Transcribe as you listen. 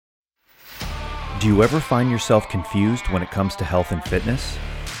Do you ever find yourself confused when it comes to health and fitness?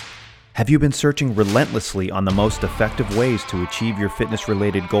 Have you been searching relentlessly on the most effective ways to achieve your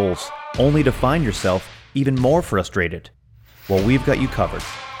fitness-related goals, only to find yourself even more frustrated? Well, we've got you covered.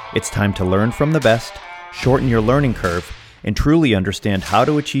 It's time to learn from the best, shorten your learning curve, and truly understand how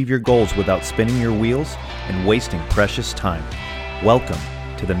to achieve your goals without spinning your wheels and wasting precious time. Welcome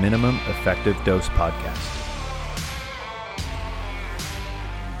to the Minimum Effective Dose Podcast.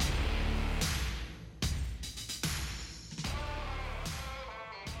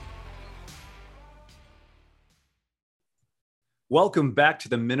 Welcome back to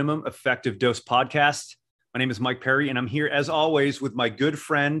the Minimum Effective Dose Podcast. My name is Mike Perry, and I'm here as always with my good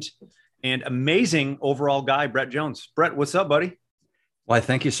friend and amazing overall guy, Brett Jones. Brett, what's up, buddy? Why,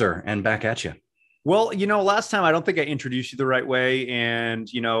 thank you, sir. And back at you. Well, last time I don't think I introduced you the right way. And,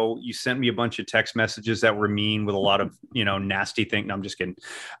 you sent me a bunch of text messages that were mean with a lot of, nasty things. No, I'm just kidding.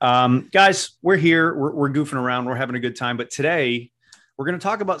 Guys, we're here. We're goofing around. We're having a good time. But today we're going to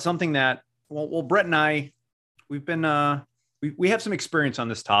talk about something that, well, Brett and I, we've been, we have some experience on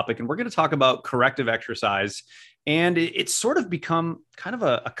this topic, and we're going to talk about corrective exercise. And it's sort of become kind of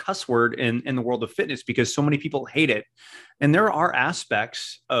a cuss word in the world of fitness because so many people hate it. And there are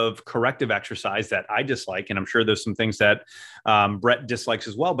aspects of corrective exercise that I dislike, and I'm sure there's some things that Brett dislikes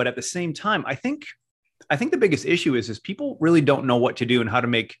as well. But at the same time, I think the biggest issue is people really don't know what to do and how to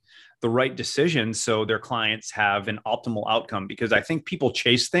make the right decisions so their clients have an optimal outcome. Because I think people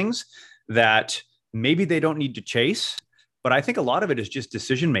chase things that maybe they don't need to chase. But I think a lot of it is just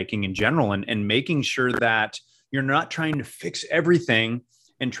decision-making in general and making sure that you're not trying to fix everything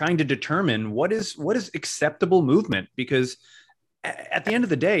and trying to determine what is acceptable movement. Because at the end of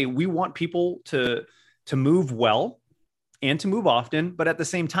the day, we want people to move well and to move often. But at the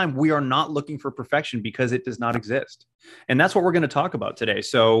same time, we are not looking for perfection because it does not exist. And that's what we're going to talk about today.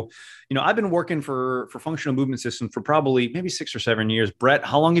 So, I've been working for functional movement systems for probably maybe 6 or 7 years. Brett,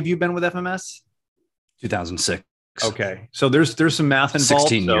 how long have you been with FMS? 2006. Okay. So there's some math involved.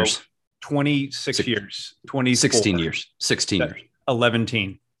 16 years. So 26 years. 16 years. 16 years. 11.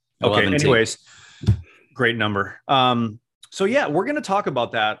 Okay. 11. Anyways, great number. So yeah, we're going to talk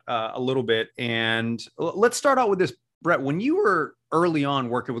about that a little bit. And let's start out with this, Brett. When you were early on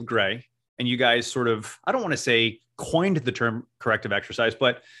working with Gray and you guys sort of, I don't want to say coined the term corrective exercise,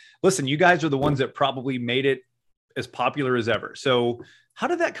 but listen, you guys are the ones that probably made it as popular as ever. So how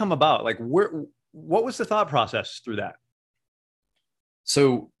did that come about? Like what was the thought process through that?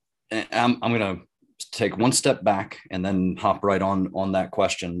 So I'm going to take one step back and then hop right on that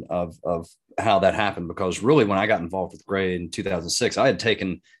question of how that happened. Because really, when I got involved with Gray in 2006, I had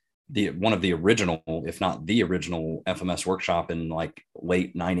taken one of the original, if not the original FMS workshop in like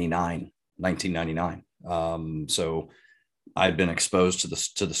late 1999. So I'd been exposed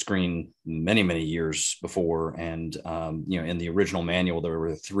to the screen many years before, and in the original manual there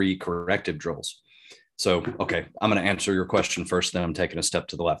were 3 corrective drills. So okay, I'm going to answer your question first, then I'm taking a step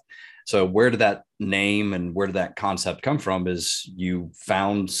to the left. So where did that name and where did that concept come from? Is you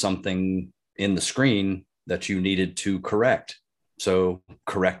found something in the screen that you needed to correct. So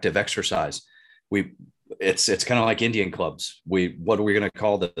corrective exercise. It's kind of like Indian clubs. What are we going to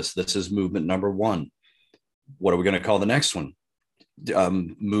call this? This is movement number 1. What are we going to call the next one?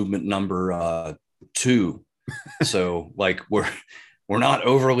 Movement number 2. So like we're not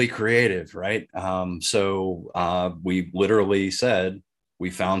overly creative, right? So we literally said, we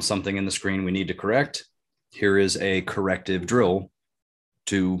found something in the screen we need to correct. Here is a corrective drill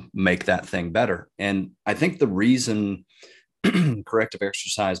to make that thing better. And I think the reason corrective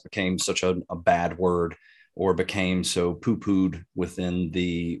exercise became such a bad word or became so poo-pooed within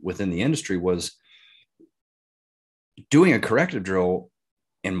the industry was doing a corrective drill,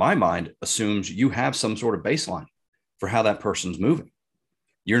 in my mind, assumes you have some sort of baseline for how that person's moving.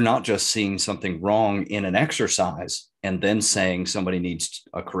 You're not just seeing something wrong in an exercise and then saying somebody needs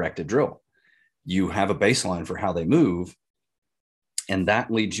a corrective drill. You have a baseline for how they move, and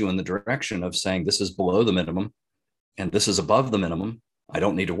that leads you in the direction of saying this is below the minimum and this is above the minimum. I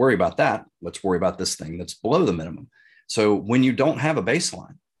don't need to worry about that. Let's worry about this thing that's below the minimum. So when you don't have a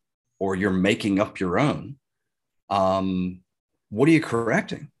baseline or you're making up your own, what are you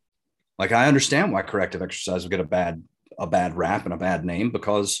correcting? Like, I understand why corrective exercise will get a bad rap and a bad name,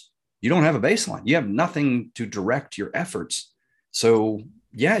 because you don't have a baseline. You have nothing to direct your efforts. So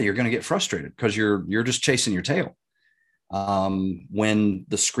yeah, you're going to get frustrated because you're just chasing your tail. When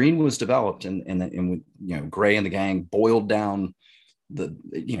the screen was developed and Gray and the gang boiled down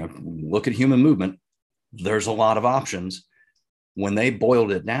look at human movement, there's a lot of options. When they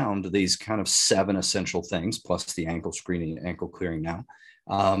boiled it down to these kind of 7 essential things, plus the ankle screening, ankle clearing now,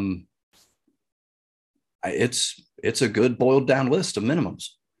 it's a good boiled down list of minimums.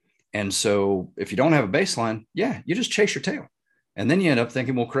 And so if you don't have a baseline, yeah, you just chase your tail. And then you end up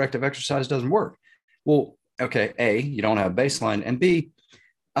thinking, well, corrective exercise doesn't work. Well, okay, A, you don't have a baseline, and B,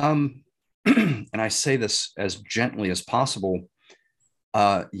 and I say this as gently as possible,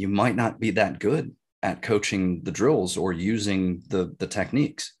 you might not be that good at coaching the drills or using the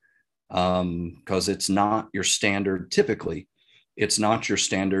techniques, because it's not your standard. Typically, it's not your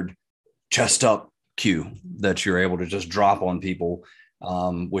standard chest up cue that you're able to just drop on people,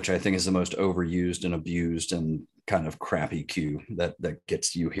 which I think is the most overused and abused and kind of crappy cue that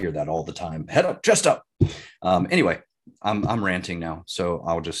gets, you hear that all the time. Head up, chest up. Anyway, I'm ranting now, so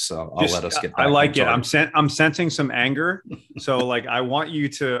I'll let us get back. I like it. I'm sensing some anger. So like, I want you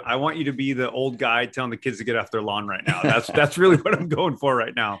to be the old guy telling the kids to get off their lawn right now. That's really what I'm going for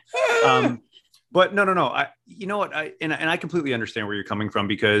right now. But no. You know what? I completely understand where you're coming from,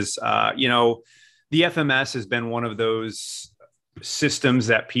 because the FMS has been one of those systems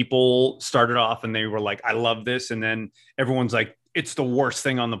that people started off and they were like, I love this. And then everyone's like, it's the worst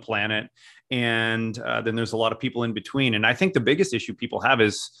thing on the planet. And then there's a lot of people in between. And I think the biggest issue people have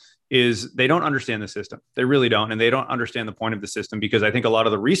is they don't understand the system. They really don't. And they don't understand the point of the system, because I think a lot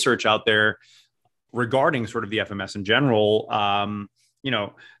of the research out there regarding sort of the FMS in general,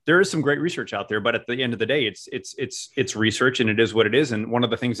 there is some great research out there, but at the end of the day, it's research, and it is what it is. And one of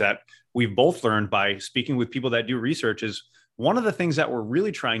the things that we've both learned by speaking with people that do research is, one of the things that we're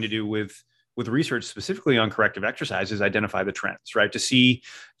really trying to do with research specifically on corrective exercise is identify the trends, right? To see,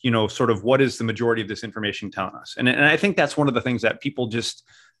 sort of what is the majority of this information telling us. And I think that's one of the things that people just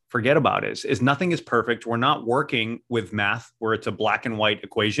forget about is nothing is perfect. We're not working with math where it's a black and white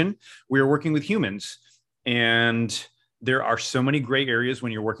equation. We are working with humans. And there are so many gray areas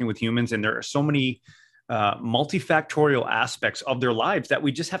when you're working with humans, and there are so many multifactorial aspects of their lives that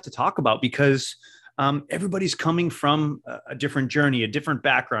we just have to talk about, because everybody's coming from a different journey, a different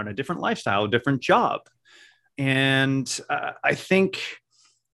background, a different lifestyle, a different job. And I think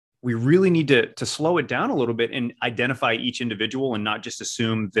we really need to slow it down a little bit and identify each individual and not just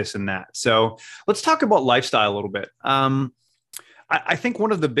assume this and that. So let's talk about lifestyle a little bit. I think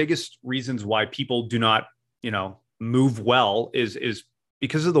one of the biggest reasons why people do not, move well is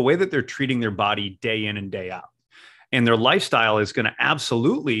because of the way that they're treating their body day in and day out. And their lifestyle is going to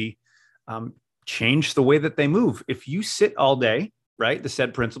absolutely change the way that they move. If you sit all day, right? The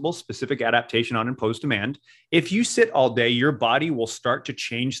SAID principle, specific adaptation on imposed demand. If you sit all day, your body will start to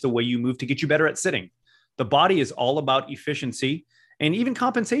change the way you move to get you better at sitting. The body is all about efficiency and even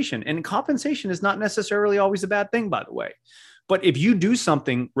compensation. And compensation is not necessarily always a bad thing, by the way. But if you do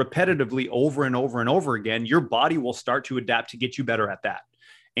something repetitively over and over and over again, your body will start to adapt to get you better at that.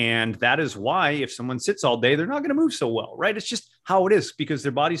 And that is why if someone sits all day, they're not going to move so well, right? It's just how it is, because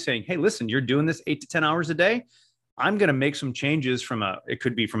their body's saying, hey, listen, you're doing this 8 to 10 hours a day. I'm going to make some changes it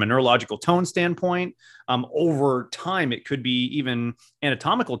could be from a neurological tone standpoint. Over time, it could be even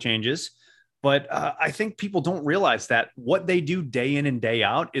anatomical changes. But I think people don't realize that what they do day in and day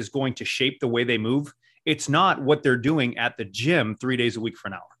out is going to shape the way they move. It's not what they're doing at the gym 3 days a week for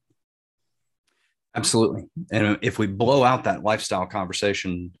an hour. Absolutely. And if we blow out that lifestyle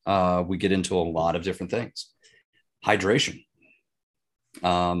conversation, we get into a lot of different things. Hydration.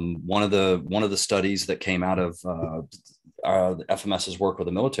 One of the studies that came out of the FMS's work with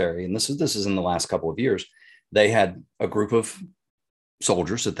the military, and this is in the last couple of years, they had a group of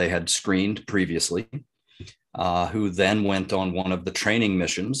soldiers that they had screened previously, who then went on one of the training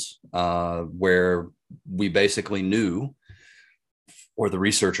missions, where we basically knew, or the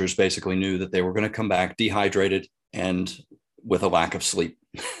researchers basically knew, that they were going to come back dehydrated and with a lack of sleep.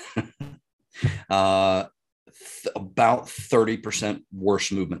 About 30%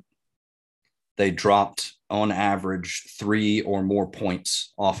 worse movement. They dropped on average 3 or more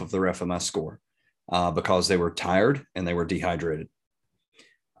points off of their FMS score because they were tired and they were dehydrated.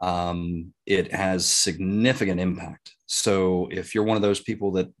 It has significant impact. So if you're one of those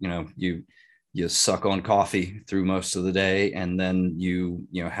people that, you suck on coffee through most of the day, and then you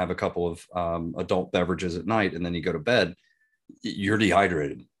have a couple of adult beverages at night, and then you go to bed, you're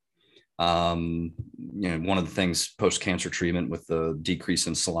dehydrated. One of the things post-cancer treatment with the decrease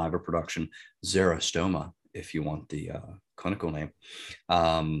in saliva production, xerostoma, if you want the clinical name,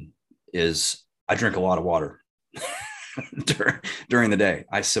 is I drink a lot of water during the day.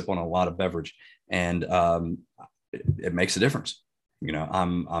 I sip on a lot of beverage, and it makes a difference.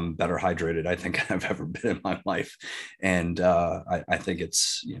 I'm better hydrated, I think, I've ever been in my life. And I think it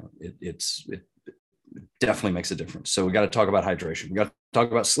definitely makes a difference. So we got to talk about hydration. We got to talk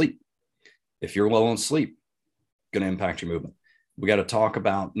about sleep. If you're low on sleep, going to impact your movement. We got to talk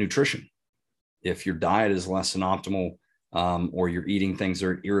about nutrition. If your diet is less than optimal, or you're eating things that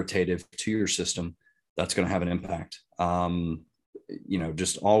are irritative to your system, that's going to have an impact.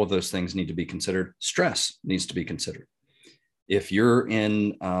 Just all of those things need to be considered. Stress needs to be considered. If you're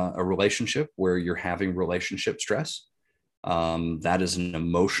in a relationship where you're having relationship stress, that is an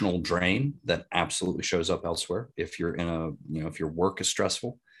emotional drain that absolutely shows up elsewhere. If you're if your work is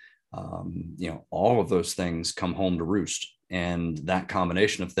stressful, all of those things come home to roost. And that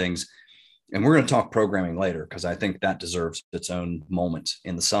combination of things, and we're going to talk programming later, because I think that deserves its own moment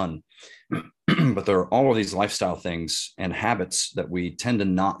in the sun. But there are all of these lifestyle things and habits that we tend to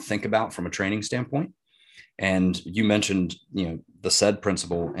not think about from a training standpoint. And you mentioned, the SAID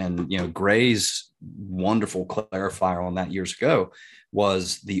principle, and, Gray's wonderful clarifier on that years ago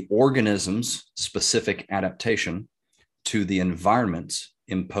was the organism's specific adaptation to the environment's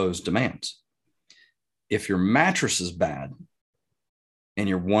imposed demands. If your mattress is bad and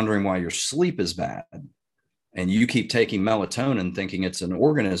you're wondering why your sleep is bad, and you keep taking melatonin thinking it's an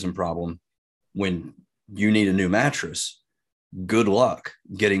organism problem when you need a new mattress, good luck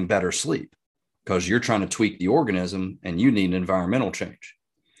getting better sleep, because you're trying to tweak the organism and you need an environmental change.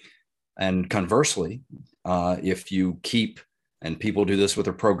 And conversely, if you keep, and people do this with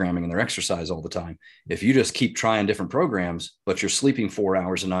their programming and their exercise all the time, if you just keep trying different programs, but you're sleeping 4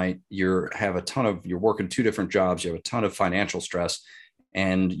 hours a night, you're working 2 different jobs, you have a ton of financial stress,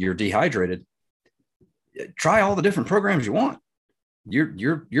 and you're dehydrated, try all the different programs you want.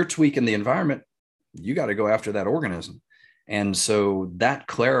 You're tweaking the environment. You got to go after that organism. And so that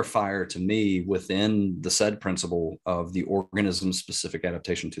clarifier to me within the SAID principle of the organism specific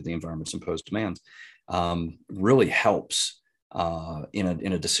adaptation to the environment's imposed demands really helps in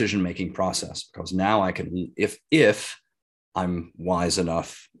a decision-making process, because now I can, if I'm wise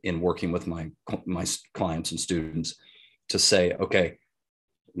enough in working with my clients and students to say, okay,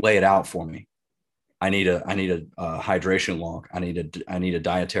 lay it out for me. I need a hydration log. I need a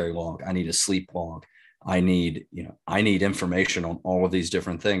dietary log. I need a sleep log. I need information on all of these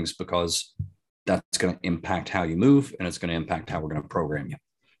different things, because that's going to impact how you move, and it's going to impact how we're going to program you.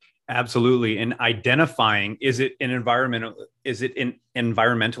 Absolutely. And identifying, is it an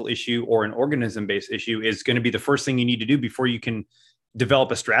environmental issue or an organism-based issue, is going to be the first thing you need to do before you can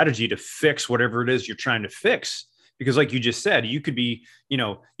develop a strategy to fix whatever it is you're trying to fix. Because like you just said, you could be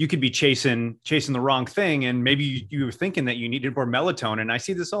chasing the wrong thing. And maybe you were thinking that you needed more melatonin. I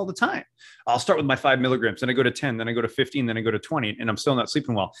see this all the time. I'll start with my 5 milligrams, then I go to 10, then I go to 15, then I go to 20, and I'm still not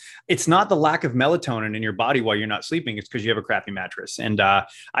sleeping well. It's not the lack of melatonin in your body while you're not sleeping. It's because you have a crappy mattress. And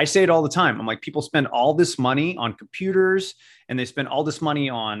I say it all the time. I'm like, people spend all this money on computers, and they spend all this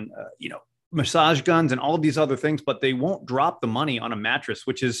money on, massage guns and all of these other things, but they won't drop the money on a mattress,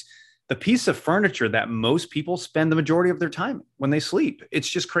 which is the piece of furniture that most people spend the majority of their time when they sleep. It's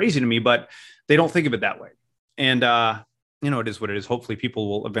just crazy to me, but they don't think of it that way. And, it is what it is. Hopefully people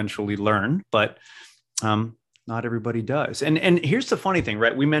will eventually learn, but not everybody does. And here's the funny thing,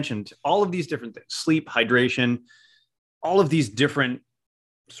 right? We mentioned all of these different things: sleep, hydration, all of these different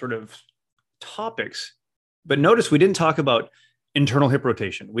sort of topics. But notice we didn't talk about internal hip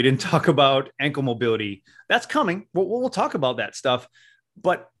rotation. We didn't talk about ankle mobility. That's coming. We'll talk about that stuff.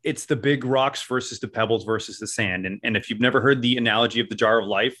 But it's the big rocks versus the pebbles versus the sand. And if you've never heard the analogy of the jar of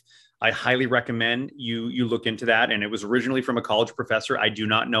life, I highly recommend you look into that. And it was originally from a college professor. I do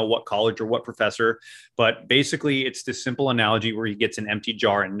not know what college or what professor, but basically it's this simple analogy where he gets an empty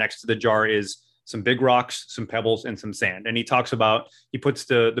jar, and next to the jar is some big rocks, some pebbles, and some sand. And he puts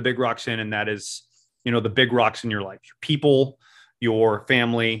the big rocks in, and that is, the big rocks in your life, your people, your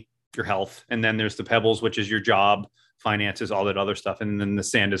family, your health. And then there's the pebbles, which is your job, finances, all that other stuff. And then the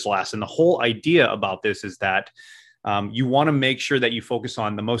sand is last. And the whole idea about this is that you want to make sure that you focus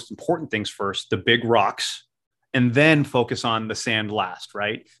on the most important things first, the big rocks, and then focus on the sand last,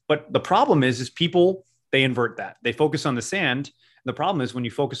 right? But the problem is people, they invert that. They focus on the sand. The problem is when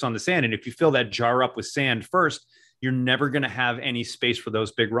you focus on the sand, and if you fill that jar up with sand first, you're never going to have any space for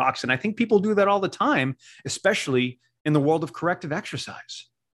those big rocks. And I think people do that all the time, especially in the world of corrective exercise.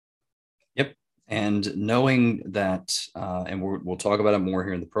 Yep. And knowing that, and we'll talk about it more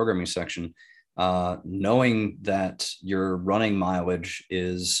here in the programming section, knowing that your running mileage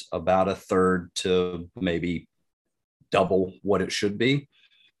is about a third to maybe double what it should be,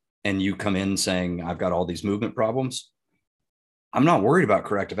 and you come in saying, I've got all these movement problems, I'm not worried about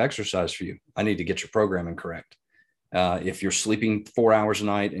corrective exercise for you. I need to get your programming correct. If you're sleeping 4 hours a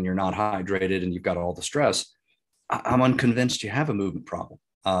night and you're not hydrated and you've got all the stress, I'm unconvinced you have a movement problem.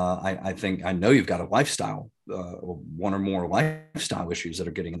 I know you've got a lifestyle, one or more lifestyle issues that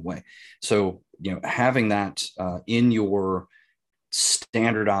are getting in the way. So, having that in your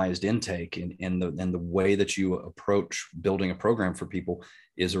standardized intake and the way that you approach building a program for people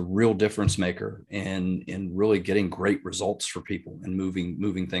is a real difference maker in really getting great results for people and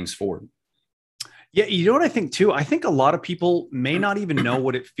moving things forward. Yeah, you know what I think too? I think a lot of people may not even know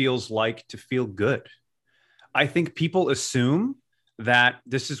what it feels like to feel good. I think people assume that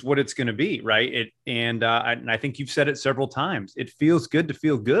this is what it's going to be, right? And I think you've said it several times. It feels good to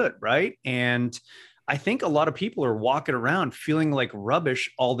feel good, right? And I think a lot of people are walking around feeling like rubbish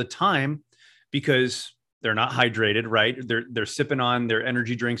all the time because they're not hydrated, right? They're sipping on their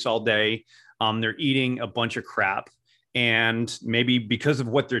energy drinks all day. They're eating a bunch of crap. And maybe because of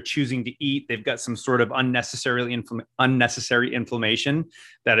what they're choosing to eat, they've got some sort of unnecessary inflammation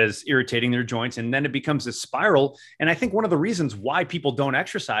that is irritating their joints. And then it becomes a spiral. And I think one of the reasons why people don't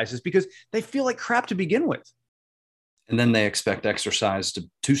exercise is because they feel like crap to begin with. And then they expect exercise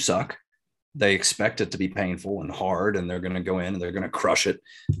to suck. They expect it to be painful and hard, and they're going to go in and they're going to crush it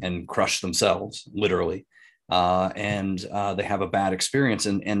and crush themselves, literally. They have a bad experience.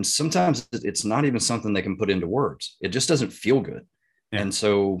 And sometimes it's not even something they can put into words. It just doesn't feel good. Yeah. And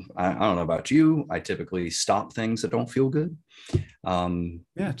so I don't know about you. I typically stop things that don't feel good.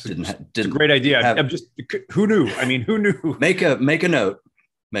 It's a great idea. Who knew? I mean, who knew? Make a note.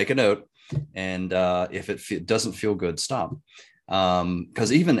 And if it doesn't feel good, stop.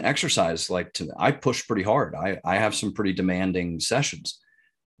 Because even exercise, I push pretty hard. I have some pretty demanding sessions,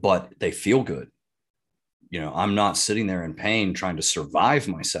 but they feel good. I'm not sitting there in pain trying to survive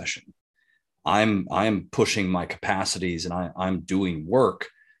my session. I'm pushing my capacities and I'm doing work,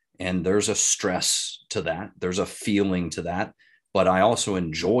 and there's a stress to that. There's a feeling to that, but I also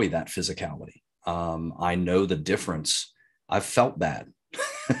enjoy that physicality. I know the difference. I've felt bad.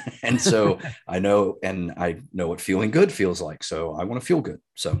 And so I know what feeling good feels like. So I want to feel good.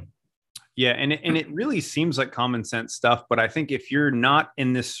 So yeah, and it really seems like common sense stuff, but I think if you're not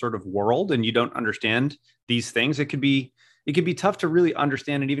in this sort of world and you don't understand these things, it could be tough to really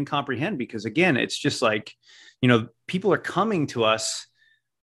understand and even comprehend, because again, it's just like, people are coming to us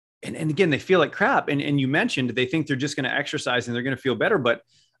and again, they feel like crap. And you mentioned they think they're just going to exercise and they're going to feel better, but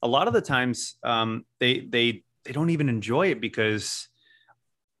a lot of the times they don't even enjoy it because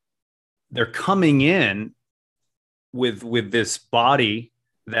they're coming in with this body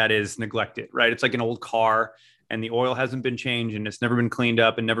that is neglected, right? It's like an old car and the oil hasn't been changed and it's never been cleaned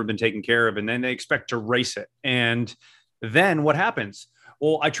up and never been taken care of. And then they expect to race it. And then what happens?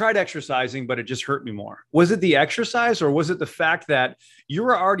 Well, I tried exercising, but it just hurt me more. Was it the exercise, or was it the fact that you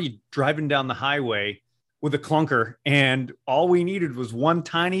were already driving down the highway with a clunker and all we needed was one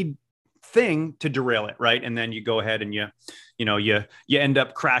tiny thing to derail it, right? And then you go ahead and you end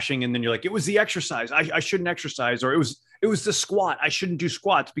up crashing, and then you're like, it was the exercise. I shouldn't exercise, or it was the squat. I shouldn't do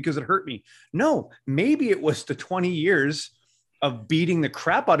squats because it hurt me. No, maybe it was the 20 years of beating the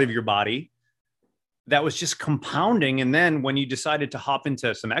crap out of your body that was just compounding. And then when you decided to hop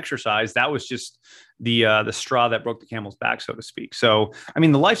into some exercise, that was just the straw that broke the camel's back, so to speak. So, I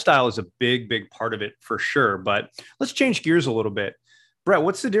mean, the lifestyle is a big, big part of it for sure. But let's change gears a little bit. Brett,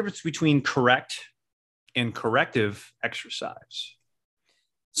 what's the difference between correct and corrective exercise?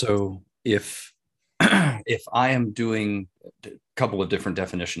 So if I am doing a couple of different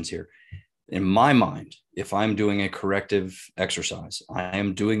definitions here, in my mind, if I'm doing a corrective exercise, I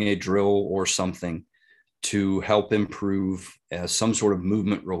am doing a drill or something to help improve some sort of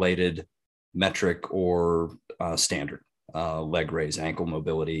movement related metric or standard, leg raise, ankle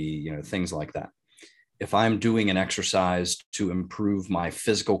mobility, things like that. If I'm doing an exercise to improve my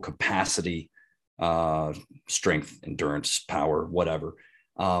physical capacity, strength, endurance, power, whatever,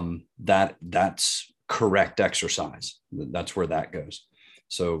 that's correct exercise. That's where that goes.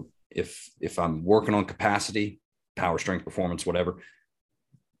 So if I'm working on capacity, power, strength, performance, whatever,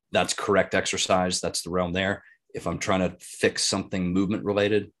 that's correct exercise. That's the realm there. If I'm trying to fix something movement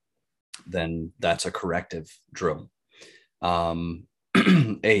related, then that's a corrective drill. What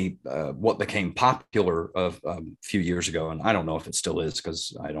became popular a few years ago, and I don't know if it still is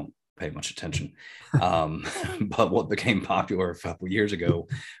because I don't pay much attention. But what became popular a couple of years ago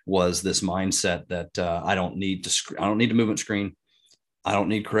was this mindset that I don't need to movement screen. I don't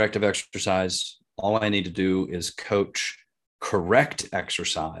need corrective exercise. All I need to do is coach correct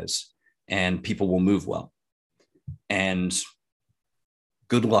exercise and people will move well. And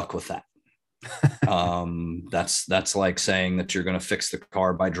good luck with that. That's like saying that you're going to fix the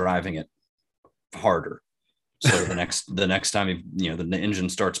car by driving it harder. So the next time the engine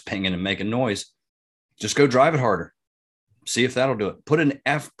starts pinging and making noise, just go drive it harder. See if that'll do it.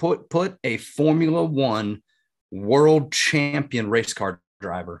 Put a Formula One world champion race car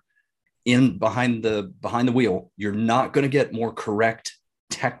driver in behind the wheel, you're not going to get more correct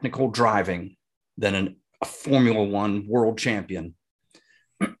technical driving than a Formula One world champion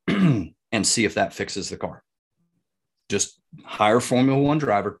and see if that fixes the car. Just hire a Formula One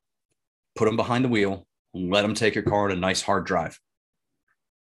driver, put them behind the wheel, let them take your car on a nice hard drive.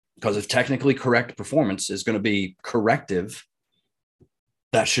 Because if technically correct performance is going to be corrective,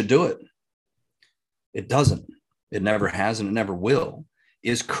 that should do it. It doesn't. It never has, and it never will.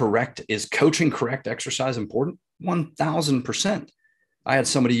 Is coaching correct exercise important? 1000%. I had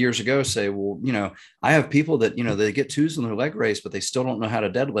somebody years ago say, well, I have people that, they get twos in their leg raise, but they still don't know how to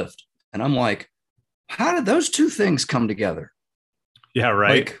deadlift. And I'm like, how did those two things come together? Yeah,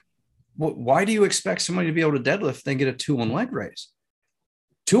 right. Like, why do you expect somebody to be able to deadlift if they get a 2 on leg raise?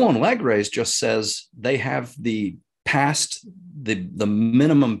 2 on leg raise just says they have past the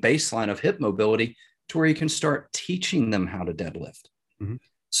minimum baseline of hip mobility to where you can start teaching them how to deadlift. Mm-hmm.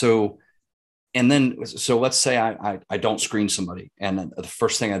 So let's say I don't screen somebody, and the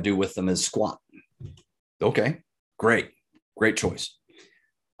first thing I do with them is squat. Okay, great choice.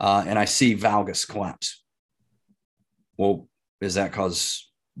 And I see valgus collapse. Well, is that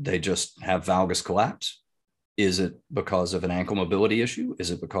because they just have valgus collapse? Is it because of an ankle mobility issue?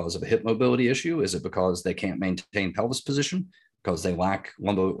 Is it because of a hip mobility issue? Is it because they can't maintain pelvis position because they lack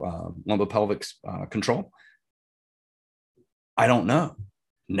lumbopelvic control? I don't know.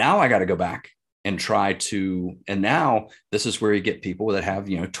 Now I got to go back and try to, and now this is where you get people that have,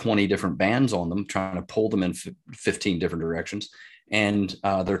 20 different bands on them, trying to pull them in 15 different directions. And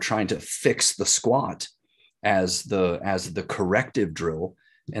they're trying to fix the squat as the corrective drill.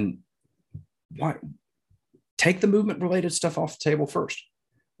 And why? Take the movement related stuff off the table first.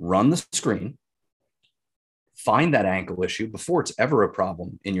 Run the screen. Find that ankle issue before it's ever a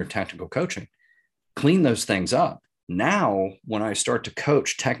problem in your technical coaching. Clean those things up. Now, when I start to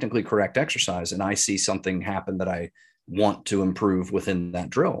coach technically correct exercise and I see something happen that I want to improve within that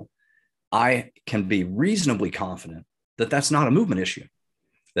drill, I can be reasonably confident that that's not a movement issue,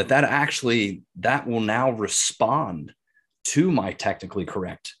 that will now respond to my technically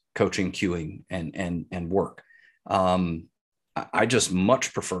correct coaching, cueing, and work. I just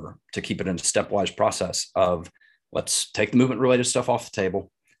much prefer to keep it in a stepwise process of let's take the movement related stuff off the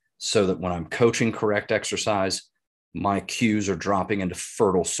table so that when I'm coaching correct exercise, my cues are dropping into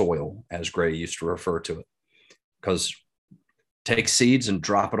fertile soil, as Gray used to refer to it. Because take seeds and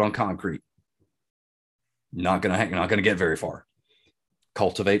drop it on concrete. Not gonna get very far.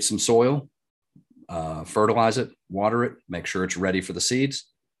 Cultivate some soil, fertilize it, water it, make sure it's ready for the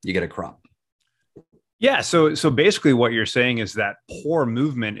seeds. You get a crop. Yeah. So basically what you're saying is that poor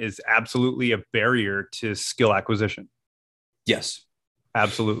movement is absolutely a barrier to skill acquisition. Yes,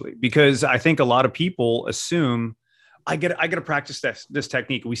 absolutely. Because I think a lot of people assume I got to practice this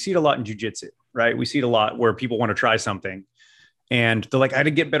technique. We see it a lot in jiu-jitsu, right? We see it a lot where people want to try something and they're like, I had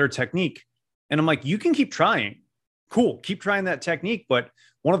to get better technique. And I'm like, you can keep trying. Cool. Keep trying that technique. But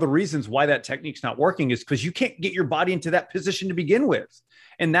one of the reasons why that technique's not working is because you can't get your body into that position to begin with.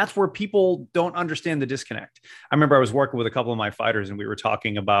 And that's where people don't understand the disconnect. I remember I was working with a couple of my fighters and we were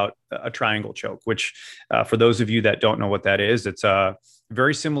talking about a triangle choke, which for those of you that don't know what that is, it's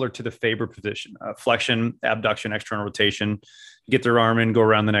very similar to the Faber position, flexion, abduction, external rotation, get their arm in, go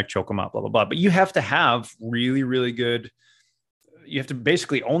around the neck, choke them out, blah, blah, blah. But you have to have really, really good, you have to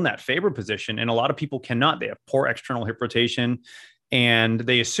basically own that Faber position. And a lot of people cannot. They have poor external hip rotation and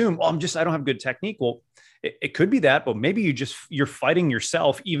they assume, I don't have good technique. Well, it could be that, but maybe you're fighting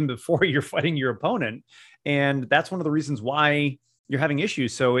yourself even before you're fighting your opponent. And that's one of the reasons why you're having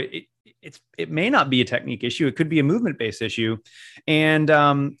issues. So it may not be a technique issue. It could be a movement-based issue. And,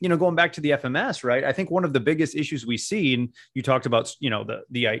 going back to the FMS, right? I think one of the biggest issues we see, and you talked about,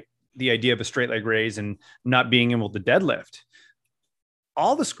 the idea of a straight leg raise and not being able to deadlift.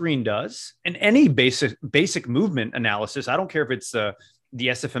 All the screen does, and any basic movement analysis, I don't care if it's the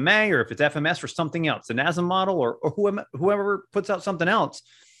SFMA or if it's FMS or something else, the NASM model or whoever puts out something else,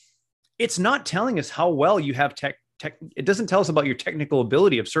 it's not telling us how well you have tech. It doesn't tell us about your technical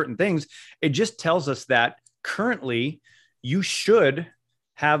ability of certain things. It just tells us that currently you should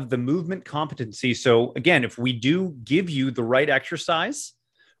have the movement competency. So again, if we do give you the right exercise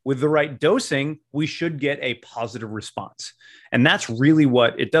with the right dosing, we should get a positive response. And that's really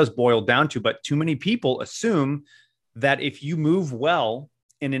what it does boil down to. But too many people assume that if you move well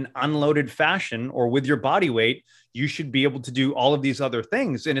in an unloaded fashion or with your body weight, you should be able to do all of these other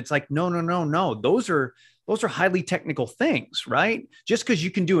things. And it's like, no. Those are highly technical things, right? Just because you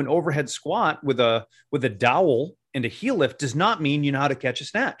can do an overhead squat with a dowel and a heel lift does not mean you know how to catch a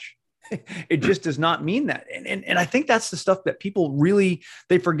snatch. It just does not mean that. And I think that's the stuff that people really,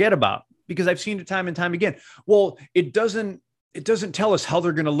 they forget about. because I've seen it time and time again. Well, it doesn't tell us how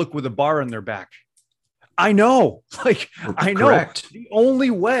they're going to look with a bar on their back. I know, I know. Correct. The only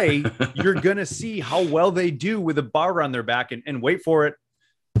way you're going to see how well they do with a bar on their back, and wait for it,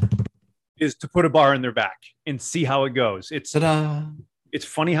 is to put a bar on their back and see how it goes. It's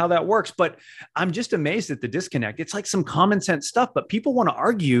funny how that works, but I'm just amazed at the disconnect. It's like some common sense stuff, but people want to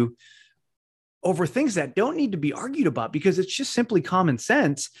argue over things that don't need to be argued about because it's just simply common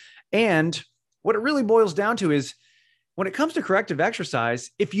sense. And what it really boils down to is when it comes to corrective exercise,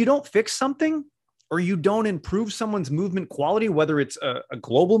 if you don't fix something or you don't improve someone's movement quality, whether it's a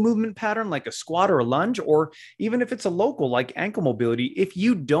global movement pattern like a squat or a lunge, or even if it's a local like ankle mobility, if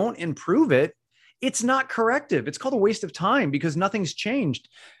you don't improve it, it's not corrective. It's called a waste of time because nothing's changed.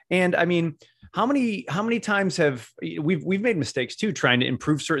 And I mean, how many times have we've made mistakes too, trying to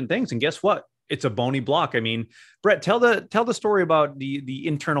improve certain things. And guess what? It's a bony block. I mean, Brett, tell the story about the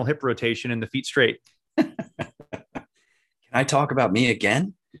internal hip rotation and the feet straight. Can I talk about me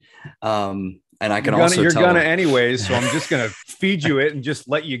again? And I can also you're tell gonna anyways, so I'm just gonna feed you it and just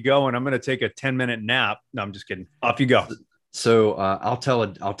let you go, and I'm gonna take a 10-minute nap. No, I'm just kidding. Off you go. So I'll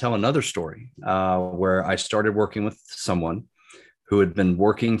tell another story where I started working with someone who had been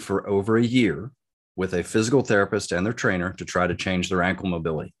working for over a year with a physical therapist and their trainer to try to change their ankle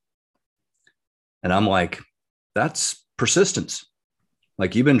mobility. And I'm like, that's persistence.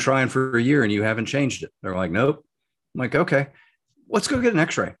 Like, you've been trying for a year and you haven't changed it. They're like, nope. I'm like, okay, let's go get an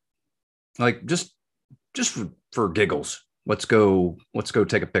x-ray. Like, just for giggles, let's go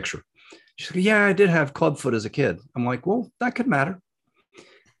take a picture. She's like, yeah, I did have clubfoot as a kid. I'm like, well, that could matter.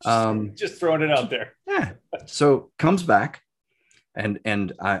 Just throwing it out there. Yeah. So comes back,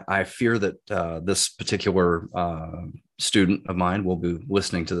 and I fear that this particular student of mine will be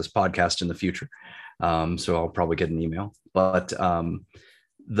listening to this podcast in the future. So I'll probably get an email. But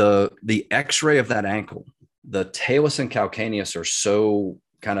the X-ray of that ankle, the talus and calcaneus are so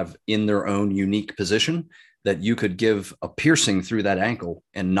kind of in their own unique position that you could give a piercing through that ankle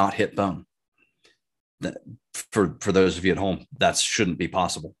and not hit bone. For those of you at home, that shouldn't be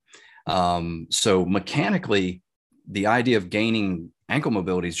possible. So mechanically, the idea of gaining ankle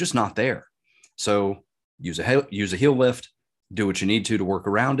mobility is just not there. So use a heel lift, do what you need to work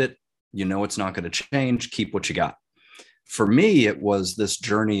around it. You know it's not going to change. Keep what you got. For me, it was this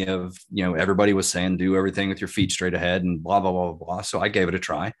journey of, everybody was saying, do everything with your feet straight ahead and blah, blah, blah, blah. So I gave it a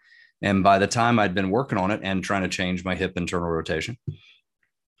try. And by the time I'd been working on it and trying to change my hip internal rotation,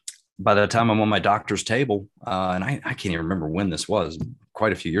 by the time I'm on my doctor's table, and I can't even remember when this was,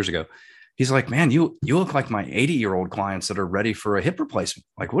 quite a few years ago, he's like, man, you look like my 80-year-old clients that are ready for a hip replacement.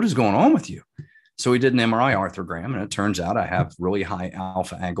 Like, what is going on with you? So we did an MRI arthrogram, and it turns out I have really high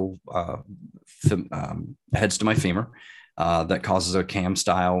alpha angle heads to my femur that causes a cam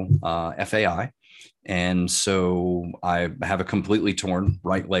style FAI. And so I have a completely torn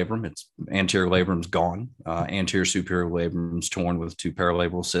right labrum. It's anterior labrum's gone. Anterior superior labrum's torn with 2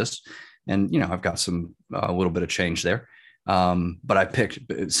 paralabral cysts. And, I've got a little bit of change there. But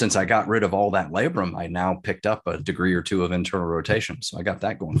since I got rid of all that labrum, I now picked up a degree or 2 of internal rotation. So I got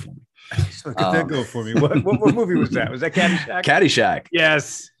that going for me. So got that go for me. What movie was that? Was that Caddyshack? Caddyshack.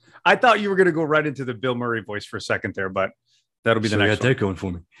 Yes. I thought you were going to go right into the Bill Murray voice for a second there, but that'll be the next one. I got that going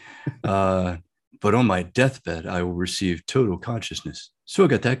for me. But on my deathbed, I will receive total consciousness. So I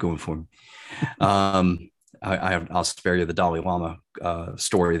got that going for me. I'll spare you the Dalai Lama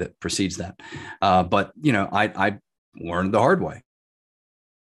story that precedes that. But, I learned the hard way.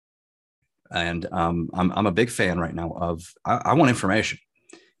 And I'm a big fan right now of, I want information.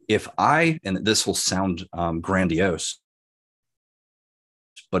 And this will sound grandiose,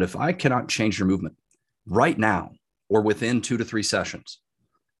 but if I cannot change your movement right now or within 2 to 3 sessions,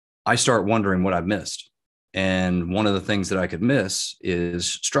 I start wondering what I've missed. And one of the things that I could miss is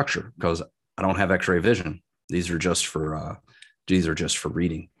structure, because I don't have X-ray vision. These are just for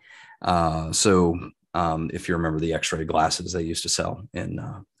reading. So if you remember the X-ray glasses they used to sell in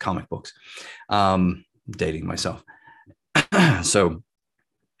comic books, dating myself. So,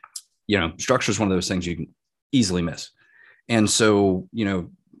 structure is one of those things you can easily miss. And so,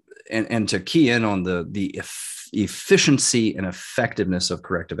 and to key in on the efficiency and effectiveness of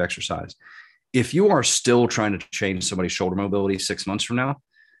corrective exercise, if you are still trying to change somebody's shoulder mobility 6 months from now,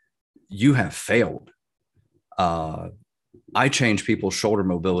 you have failed. I change people's shoulder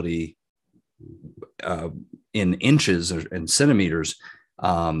mobility in inches and centimeters,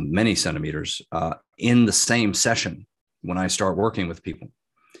 many centimeters, in the same session. When I start working with people,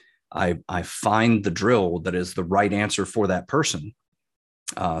 I find the drill that is the right answer for that person.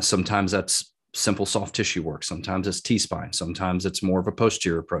 Sometimes that's simple soft tissue work. Sometimes it's T-spine. Sometimes it's more of a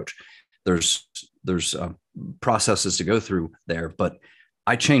posterior approach. There's processes to go through there, but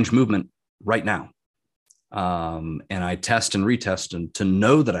I change movement right now. And I test and retest and to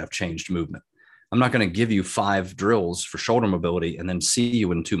know that I've changed movement. I'm not going to give you 5 drills for shoulder mobility and then see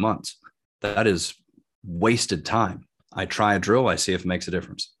you in 2 months. That is wasted time. I try a drill, I see if it makes a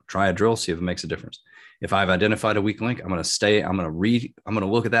difference. Try a drill, see if it makes a difference. If I've identified a weak link, I'm going to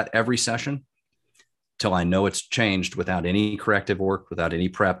look at that every session till I know it's changed without any corrective work, without any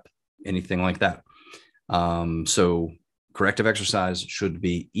prep, anything like that. So corrective exercise should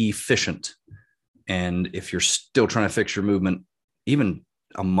be efficient. And if you're still trying to fix your movement, even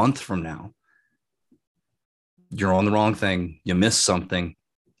a month from now, you're on the wrong thing, you missed something,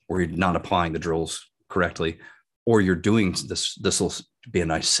 or you're not applying the drills correctly, or you're doing this. This will be a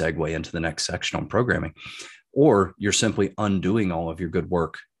nice segue into the next section on programming, or you're simply undoing all of your good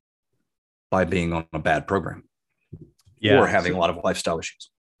work by being on a bad program or having a lot of lifestyle issues.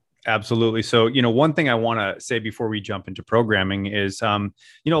 Absolutely. So, one thing I want to say before we jump into programming is, a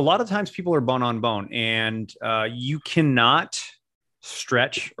lot of times people are bone on bone, and you cannot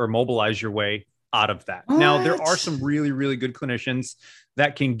stretch or mobilize your way out of that. What? Now, there are some really, really good clinicians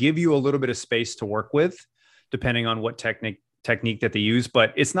that can give you a little bit of space to work with, depending on what technique that they use,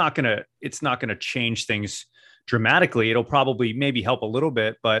 but it's not going to change things dramatically. It'll probably maybe help a little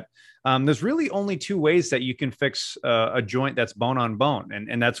bit, but there's really only 2 ways that you can fix a joint that's bone on bone.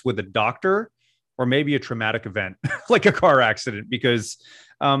 And that's with a doctor or maybe a traumatic event like a car accident, because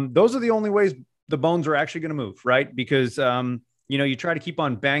those are the only ways the bones are actually going to move, right? Because, you try to keep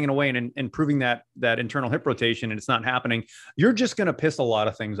on banging away and improving that internal hip rotation and it's not happening. You're just going to piss a lot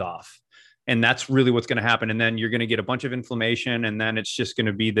of things off. And that's really what's going to happen. And then you're going to get a bunch of inflammation. And then it's just going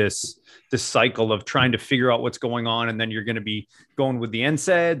to be this cycle of trying to figure out what's going on. And then you're going to be going with the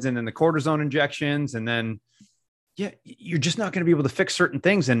NSAIDs and then the cortisone injections. And then, you're just not going to be able to fix certain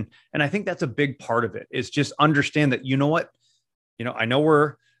things. And I think that's a big part of it, is just understand that, I know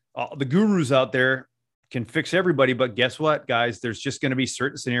we're the gurus out there can fix everybody, but guess what, guys, there's just going to be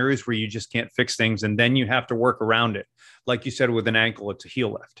certain scenarios where you just can't fix things. And then you have to work around it. Like you said, with an ankle, it's a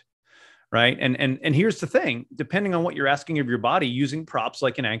heel lift. Right. And here's the thing, depending on what you're asking of your body, using props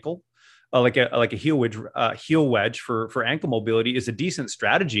like an ankle, like a heel wedge for ankle mobility is a decent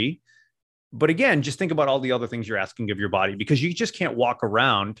strategy. But again, just think about all the other things you're asking of your body, because you just can't walk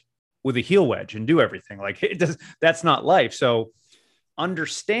around with a heel wedge and do everything. Like that's not life. So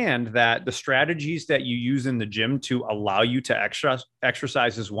understand that the strategies that you use in the gym to allow you to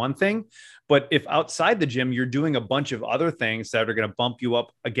exercise is one thing. But if outside the gym, you're doing a bunch of other things that are going to bump you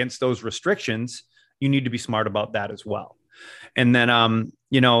up against those restrictions, you need to be smart about that as well. And then,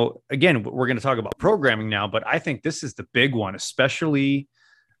 again, we're going to talk about programming now, but I think this is the big one, especially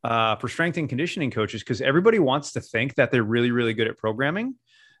for strength and conditioning coaches, because everybody wants to think that they're really, really good at programming.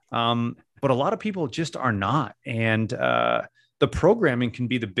 But a lot of people just are not. And the programming can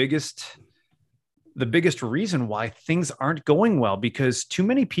be the biggest reason why things aren't going well, because too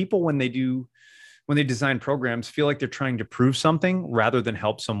many people, when they design programs, feel like they're trying to prove something rather than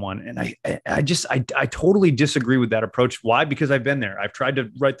help someone. And I totally disagree with that approach. Why? Because I've been there. I've tried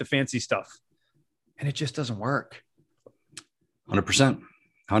to write the fancy stuff and it just doesn't work. 100%.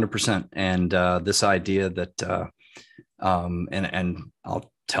 And this idea that, and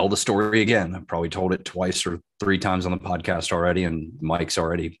I'll tell the story again. I've probably told it twice or 3 times on the podcast already, and Mike's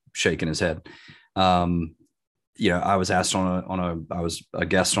already shaking his head. I was asked I was a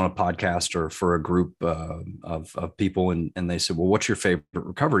guest on a podcast or for a group of people, and they said, well, what's your favorite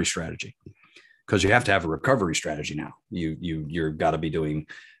recovery strategy? Because you have to have a recovery strategy now. You're got to be doing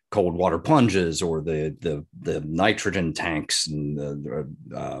cold water plunges or the nitrogen tanks, and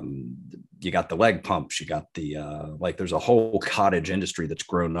you got the leg pumps, you got the there's a whole cottage industry that's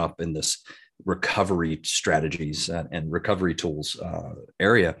grown up in this recovery strategies and recovery tools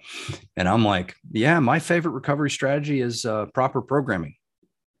area. And I'm like, yeah, my favorite recovery strategy is proper programming.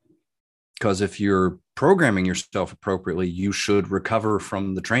 Because if you're programming yourself appropriately, you should recover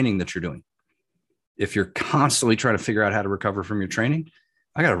from the training that you're doing. If you're constantly trying to figure out how to recover from your training,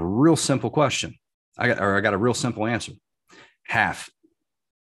 I got a real simple question. I got a real simple answer. Half.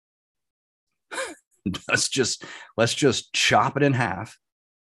 let's just chop it in half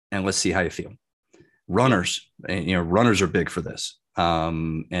and let's see how you feel. Runners, runners are big for this.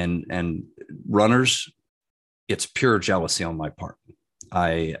 And runners, it's pure jealousy on my part.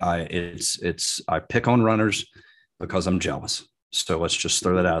 I pick on runners because I'm jealous. So let's just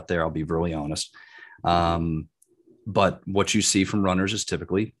throw that out there. I'll be really honest. But what you see from runners is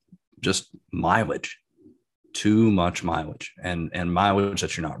typically just mileage, too much mileage, and mileage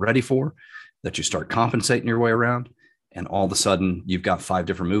that you're not ready for, that you start compensating your way around. and all of a sudden you've got 5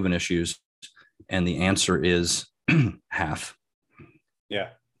 different movement issues, and the answer is half. Yeah.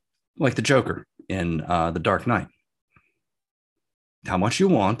 Like the Joker in The Dark Knight. How much you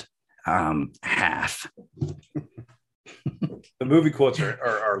want? Half. The movie quotes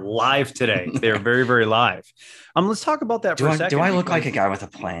are live today. They are very, very live. Let's talk about that for a second. Do I look like a guy with a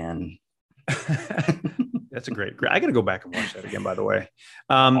plan? That's a great. I got to go back and watch that again, by the way.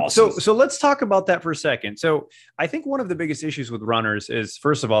 Awesome. So let's talk about that for a second. So I think one of the biggest issues with runners is,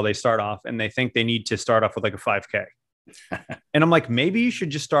 first of all, they start off and they think they need to start off with like a 5K. And I'm like, maybe you should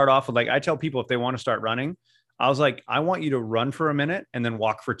just start off with, like, I tell people if they want to start running, I was like, I want you to run for a minute and then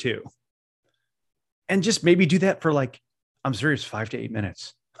walk for 2. And just maybe do that for, like, I'm serious, 5 to 8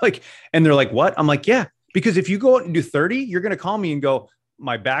 minutes. Like, and they're like, what? I'm like, yeah, because if you go out and do 30, you're going to call me and go,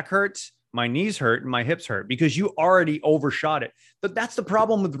 my back hurts, my knees hurt, and my hips hurt, because you already overshot it. But that's the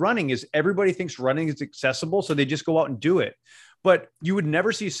problem with running, is everybody thinks running is accessible. So they just go out and do it. But you would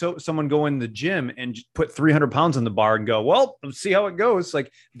never see someone go in the gym and put 300 pounds on the bar and go, well, let's see how it goes.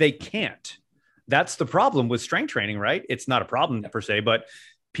 Like, they can't. That's the problem with strength training, right? It's not a problem per se, but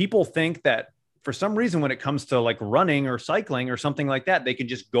people think that for some reason, when it comes to like running or cycling or something like that, they can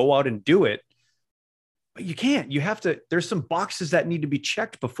just go out and do it. But you can't. You have to, there's some boxes that need to be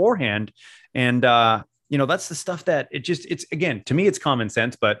checked beforehand. And, that's the stuff that it's again, to me, it's common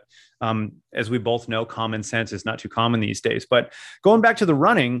sense, but as we both know, common sense is not too common these days. But going back to the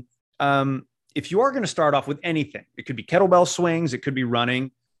running, if you are going to start off with anything, it could be kettlebell swings, it could be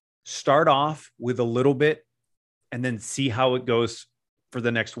running, start off with a little bit and then see how it goes for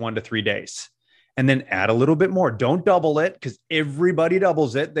the next 1 to 3 days. And then add a little bit more. Don't double it, because everybody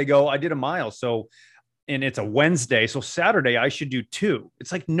doubles it. They go, I did a mile. And it's a Wednesday. So Saturday I should do 2.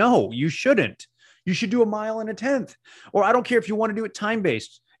 It's like, no, you shouldn't. You should do a mile and a 1/10. Or I don't care if you want to do it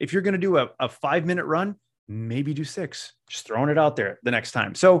time-based. If you're going to do a 5-minute run, maybe do 6, just throwing it out there the next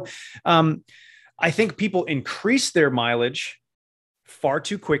time. So I think people increase their mileage far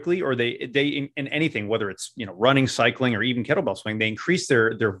too quickly, or they in anything, whether it's, running, cycling, or even kettlebell swing, they increase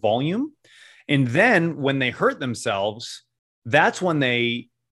their volume. And then when they hurt themselves, that's when they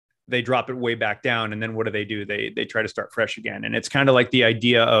drop it way back down. And then what do? They try to start fresh again. And it's kind of like the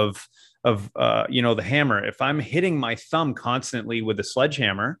idea of the hammer. If I'm hitting my thumb constantly with a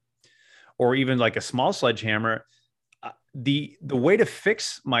sledgehammer, or even like a small sledgehammer, the way to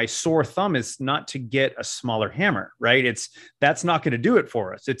fix my sore thumb is not to get a smaller hammer, right? That's not going to do it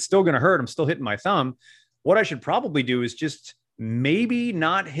for us. It's still going to hurt. I'm still hitting my thumb. What I should probably do is just maybe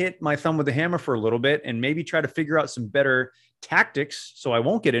not hit my thumb with the hammer for a little bit, and maybe try to figure out some better tactics so I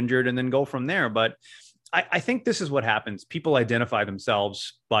won't get injured, and then go from there. But I think this is what happens. People identify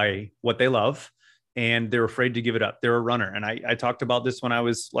themselves by what they love, and they're afraid to give it up. They're a runner. And I talked about this when I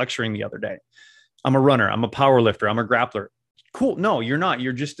was lecturing the other day. I'm a runner. I'm a power lifter. I'm a grappler. Cool. No, you're not.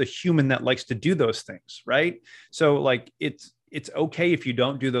 You're just a human that likes to do those things. Right. So like, it's okay if you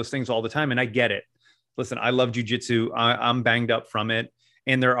don't do those things all the time. And I get it. Listen, I love jujitsu. I'm banged up from it.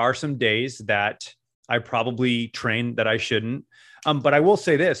 And there are some days that I probably train that I shouldn't. But I will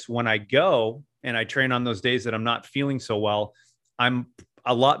say this, when I go and I train on those days that I'm not feeling so well, I'm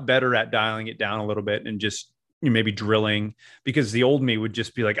a lot better at dialing it down a little bit and just maybe drilling, because the old me would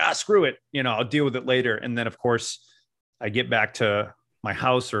just be like, screw it. I'll deal with it later. And then of course I get back to my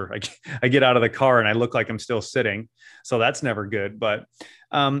house, or I get out of the car and I look like I'm still sitting. So that's never good, but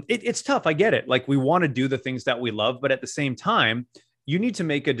it's tough. I get it. Like, we want to do the things that we love, but at the same time, you need to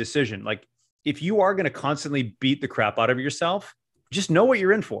make a decision. Like, if you are going to constantly beat the crap out of yourself, just know what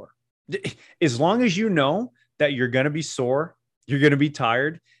you're in for. As long as you know that you're going to be sore, you're going to be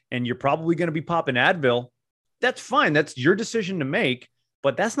tired, and you're probably going to be popping Advil, that's fine. That's your decision to make,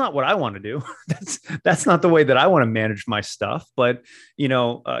 but that's not what I want to do. That's not the way that I want to manage my stuff, but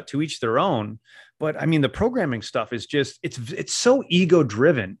to each their own. But I mean, the programming stuff is just, it's so ego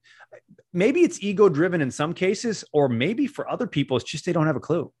driven. Maybe it's ego driven in some cases, or maybe for other people, it's just, they don't have a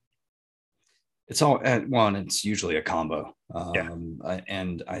clue. It's all at one. It's usually a combo. Yeah.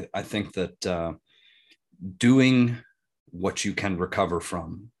 I think that doing what you can recover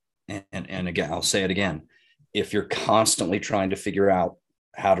from, and again, I'll say it again, if you're constantly trying to figure out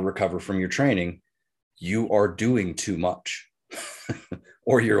how to recover from your training, you are doing too much,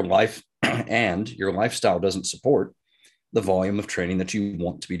 or your life and your lifestyle doesn't support the volume of training that you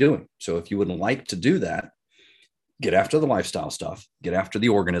want to be doing. So if you would like to do that, get after the lifestyle stuff, get after the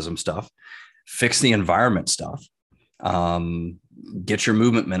organism stuff, fix the environment stuff, get your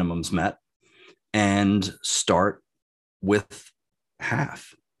movement minimums met, and start with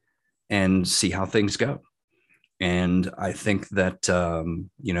half and see how things go. And I think that,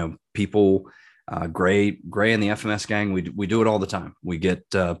 people, Gray and the FMS gang, we do it all the time. We get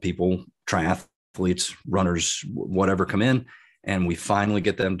people, triathletes, runners, whatever, come in, and we finally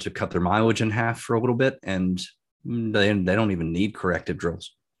get them to cut their mileage in half for a little bit, and they don't even need corrective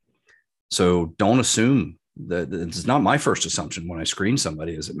drills. So don't assume that. It's not my first assumption when I screen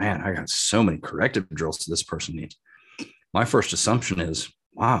somebody is that, man, I got so many corrective drills that this person needs. My first assumption is,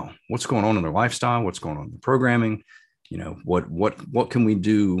 wow, what's going on in their lifestyle? What's going on in the programming? You know, what can we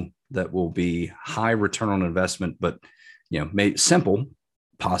do that will be high return on investment, but, you know, made simple,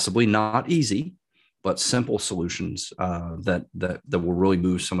 possibly not easy, but simple solutions that will really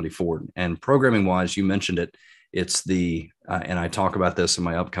move somebody forward. And programming wise, you mentioned it. It's and I talk about this in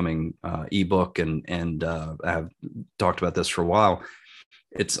my upcoming ebook, and I've talked about this for a while.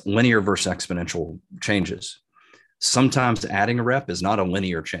 It's linear versus exponential changes. Sometimes adding a rep is not a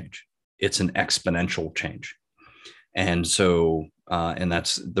linear change; it's an exponential change. And so, and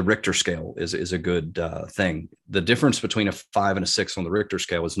that's the Richter scale is a good thing. The difference between a 5 and a 6 on the Richter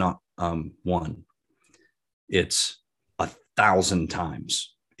scale is not 1; it's 1,000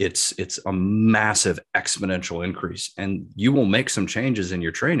 times. It's a massive exponential increase, and you will make some changes in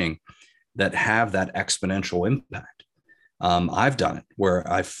your training that have that exponential impact. I've done it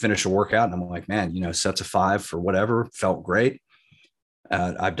where I finish a workout and I'm like, man, you know, sets of 5 for whatever felt great.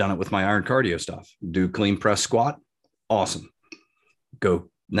 I've done it with my iron cardio stuff. Do clean press squat. Awesome. Go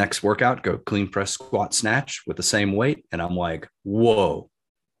next workout, go clean press squat snatch with the same weight. And I'm like, whoa,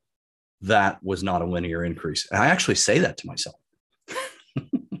 that was not a linear increase. And I actually say that to myself.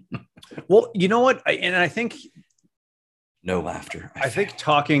 Well, you know what? I think no laughter. I think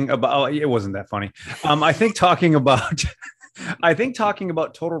talking about, it wasn't that funny. I think talking about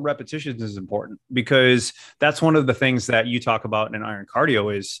total repetitions is important, because that's one of the things that you talk about in iron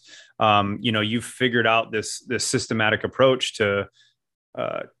cardio is, you know, you've figured out this systematic approach to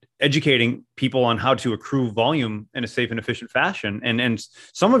educating people on how to accrue volume in a safe and efficient fashion. And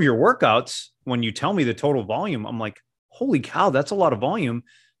some of your workouts, when you tell me the total volume, I'm like, holy cow, that's a lot of volume.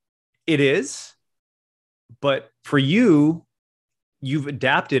 It is. But for you, you've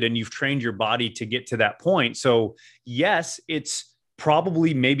adapted and you've trained your body to get to that point. So yes, it's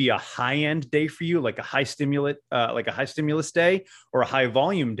probably maybe a high end day for you, like a high stimulus day or a high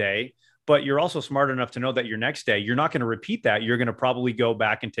volume day. But you're also smart enough to know that your next day, you're not going to repeat that. You're going to probably go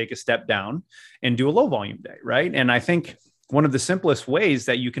back and take a step down and do a low volume day. Right. And I think one of the simplest ways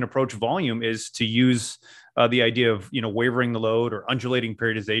that you can approach volume is to use the idea of, you know, wavering the load or undulating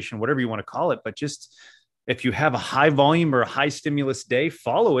periodization, whatever you want to call it. But just, if you have a high volume or a high stimulus day,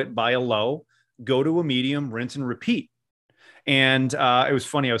 follow it by a low, go to a medium, rinse and repeat. And it was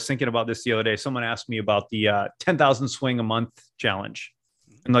funny. I was thinking about this the other day. Someone asked me about the 10,000 swing a month challenge.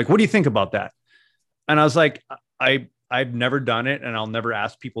 And like, what do you think about that? And I was like, I've never done it, and I'll never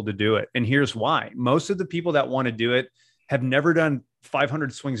ask people to do it. And here's why. Most of the people that want to do it have never done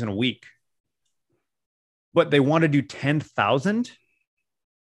 500 swings in a week, but they want to do 10,000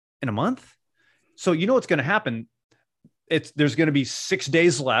 in a month. So you know what's going to happen? There's going to be 6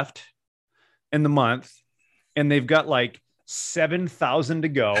 days left in the month, and they've got like 7,000 to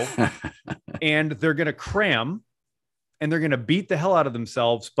go, and they're going to cram, and they're going to beat the hell out of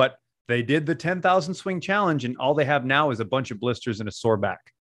themselves. But they did the 10,000 swing challenge, and all they have now is a bunch of blisters and a sore back.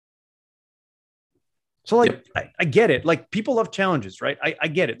 So like, yep. I get it. Like, people love challenges, right? I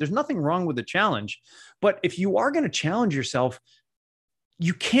get it. There's nothing wrong with the challenge, but if you are going to challenge yourself,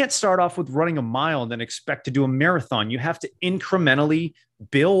 you can't start off with running a mile and then expect to do a marathon. You have to incrementally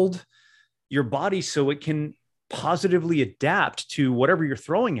build your body so it can positively adapt to whatever you're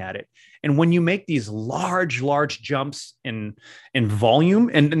throwing at it. And when you make these large jumps in volume,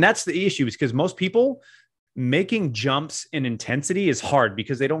 and that's the issue, is because most people making jumps in intensity is hard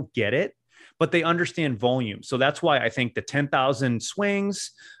because they don't get it, but they understand volume. So that's why I think the 10,000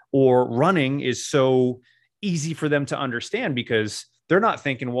 swings or running is so easy for them to understand, because they're not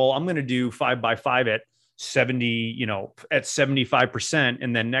thinking, well, I'm going to do 5x5 at 70, you know, at 75%.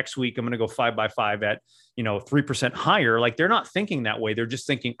 And then next week I'm going to go 5x5 at, you know, 3% higher. Like, they're not thinking that way. They're just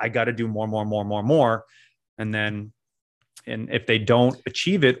thinking, I got to do more. And then, and if they don't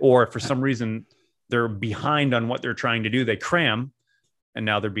achieve it, or if for some reason they're behind on what they're trying to do, they cram, and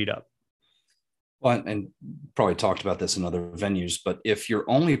now they're beat up. Well, and probably talked about this in other venues, but if your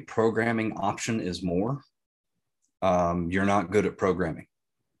only programming option is more, you're not good at programming,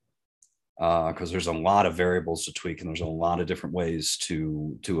 because there's a lot of variables to tweak, and there's a lot of different ways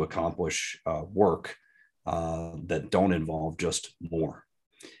to accomplish work that don't involve just more.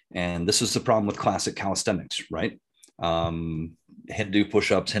 And this is the problem with classic calisthenics, right? Hindu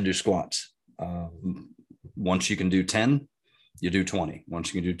push-ups, Hindu squats. Once you can do 10, you do 20.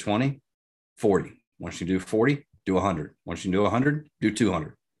 Once you can do 20, 40. Once you do 40, do 100. Once you do 100, do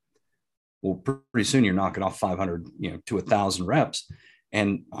 200. Well, pretty soon you're knocking off 500, to 1,000 reps.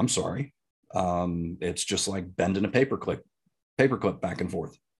 And I'm sorry, it's just like bending a paperclip back and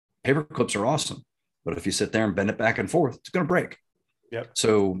forth. Paper clips are awesome, but if you sit there and bend it back and forth, it's going to break. Yep.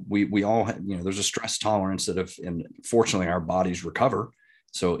 So we all have, there's a stress tolerance and fortunately our bodies recover.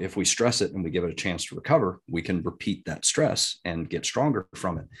 So if we stress it and we give it a chance to recover, we can repeat that stress and get stronger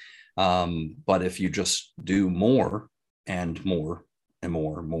from it. But if you just do more and more and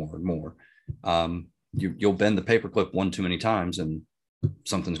more and more and more, you'll bend the paperclip one too many times and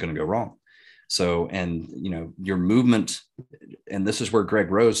something's going to go wrong. So, and your movement, and this is where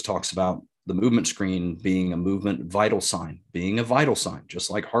Greg Rose talks about the movement screen being a movement vital sign, just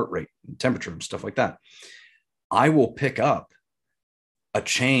like heart rate, and temperature and stuff like that. I will pick up a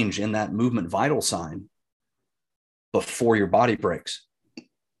change in that movement vital sign before your body breaks.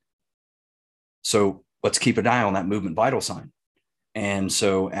 So let's keep an eye on that movement vital sign. And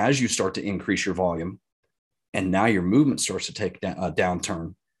so as you start to increase your volume and now your movement starts to take a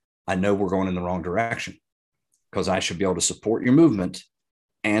downturn, I know we're going in the wrong direction because I should be able to support your movement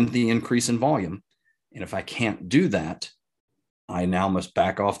and the increase in volume. And if I can't do that, I now must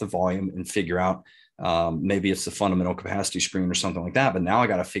back off the volume and figure out, maybe it's the fundamental capacity screen or something like that. But now I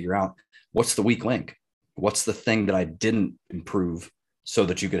got to figure out what's the weak link. What's the thing that I didn't improve so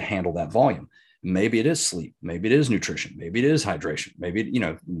that you could handle that volume? Maybe it is sleep. Maybe it is nutrition. Maybe it is hydration. Maybe,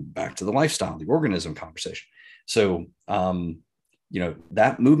 back to the lifestyle, the organism conversation. So,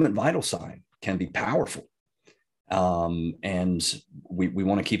 that movement vital sign can be powerful. And we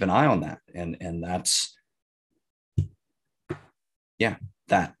want to keep an eye on that. And that's,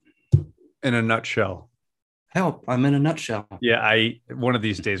 that. In a nutshell. Help, I'm in a nutshell. Yeah, one of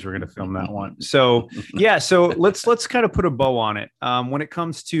these days we're going to film that one. So yeah, so let's kind of put a bow on it. When it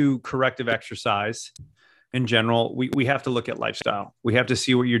comes to corrective exercise in general, we have to look at lifestyle. We have to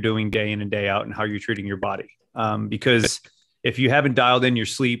see what you're doing day in and day out and how you're treating your body. Because if you haven't dialed in your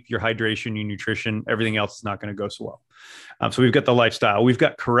sleep, your hydration, your nutrition, everything else is not going to go so well. So we've got the lifestyle, we've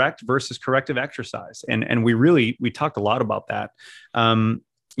got correct versus corrective exercise. And we talked a lot about that.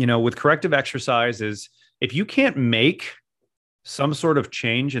 With corrective exercise is, if you can't make some sort of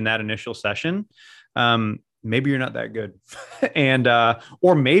change in that initial session, maybe you're not that good. And,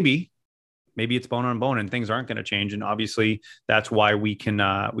 or maybe it's bone on bone and things aren't going to change. And obviously that's why we can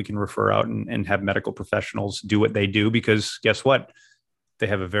refer out and have medical professionals do what they do, because guess what? They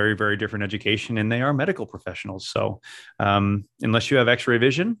have a very, very different education and they are medical professionals. So, unless you have x-ray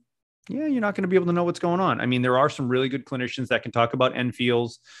vision, you're not going to be able to know what's going on. I mean, there are some really good clinicians that can talk about end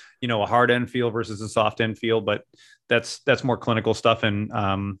feels, a hard end feel versus a soft end feel, but that's more clinical stuff. And,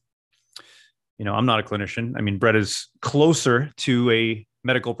 I'm not a clinician. I mean, Brett is closer to a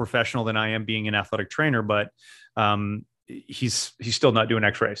medical professional than I am being an athletic trainer, but, he's still not doing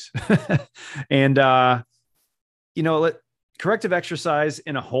x-rays. And, corrective exercise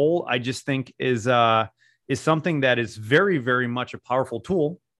in a whole, I just think is something that is very, very much a powerful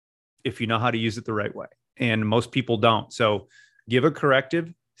tool if you know how to use it the right way. And most people don't. So give a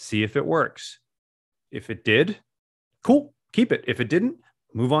corrective, see if it works. If it did, cool, keep it. If it didn't,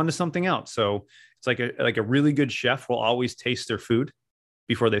 move on to something else. So it's like a really good chef will always taste their food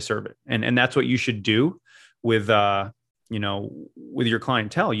before they serve it. And that's what you should do with, with your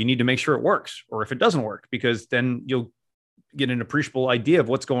clientele. You need to make sure it works, or if it doesn't work, because then you'll get an appreciable idea of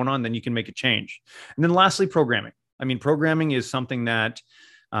what's going on, then you can make a change. And then lastly, programming. I mean, programming is something that,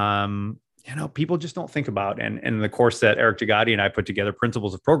 people just don't think about. And in the course that Eric Degatti and I put together,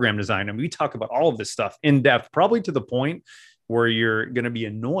 Principles of Program Design, and we talk about all of this stuff in depth, probably to the point where you're going to be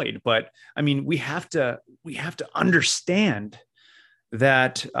annoyed. But I mean, we have to understand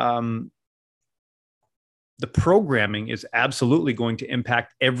that, the programming is absolutely going to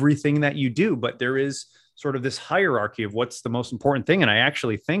impact everything that you do, but there is sort of this hierarchy of what's the most important thing. And I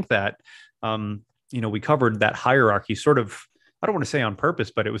actually think that, we covered that hierarchy sort of, I don't want to say on purpose,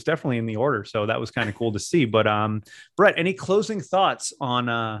 but it was definitely in the order. So that was kind of cool to see. But Brett, any closing thoughts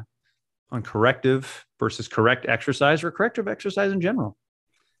on corrective versus correct exercise, or corrective exercise in general?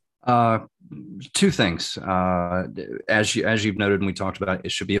 Two things. As you've noted, and we talked about,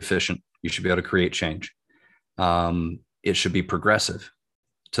 it should be efficient. You should be able to create change. It should be progressive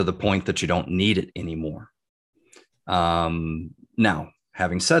to the point that you don't need it anymore. Now,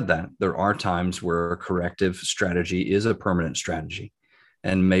 having said that, there are times where a corrective strategy is a permanent strategy,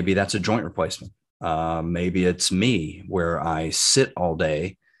 and maybe that's a joint replacement. Maybe it's me, where I sit all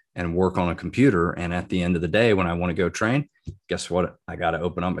day and work on a computer, and at the end of the day, when I want to go train, guess what? I got to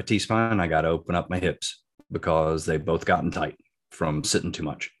open up my T-spine. I got to open up my hips because they've both gotten tight from sitting too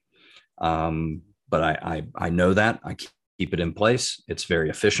much. But I know that I keep it in place. It's very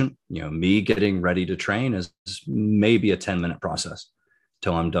efficient. Me getting ready to train is maybe a 10-minute process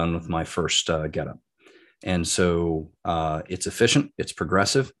till I'm done with my first get up. And so it's efficient, it's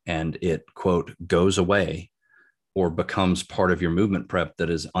progressive, and it, quote, goes away or becomes part of your movement prep that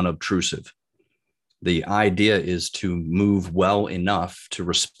is unobtrusive. The idea is to move well enough to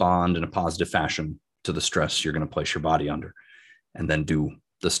respond in a positive fashion to the stress you're going to place your body under, and then do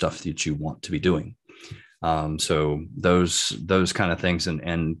the stuff that you want to be doing. So those kind of things,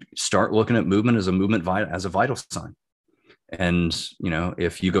 and start looking at movement as a vital sign. And,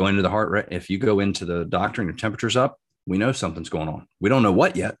 if you go into the heart rate, if you go into the doctor and your temperature's up, we know something's going on. We don't know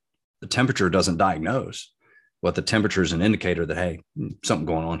what yet. The temperature doesn't diagnose, but the temperature is an indicator that, hey, something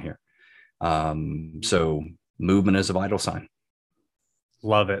going on here. So movement is a vital sign.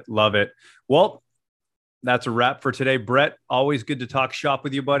 Love it. Love it. Well, that's a wrap for today. Brett, always good to talk shop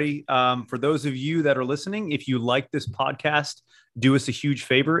with you, buddy. For those of you that are listening, if you like this podcast, do us a huge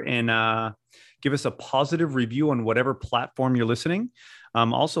favor and give us a positive review on whatever platform you're listening.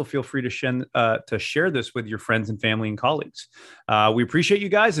 Also, feel free to share this with your friends and family and colleagues. We appreciate you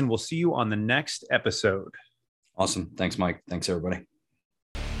guys, and we'll see you on the next episode. Awesome. Thanks, Mike. Thanks, everybody.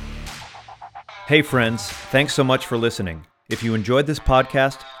 Hey, friends. Thanks so much for listening. If you enjoyed this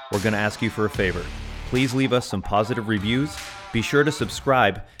podcast, we're going to ask you for a favor. Please leave us some positive reviews. Be sure to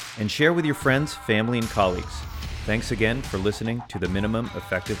subscribe and share with your friends, family, and colleagues. Thanks again for listening to the Minimum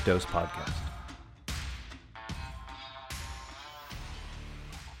Effective Dose Podcast.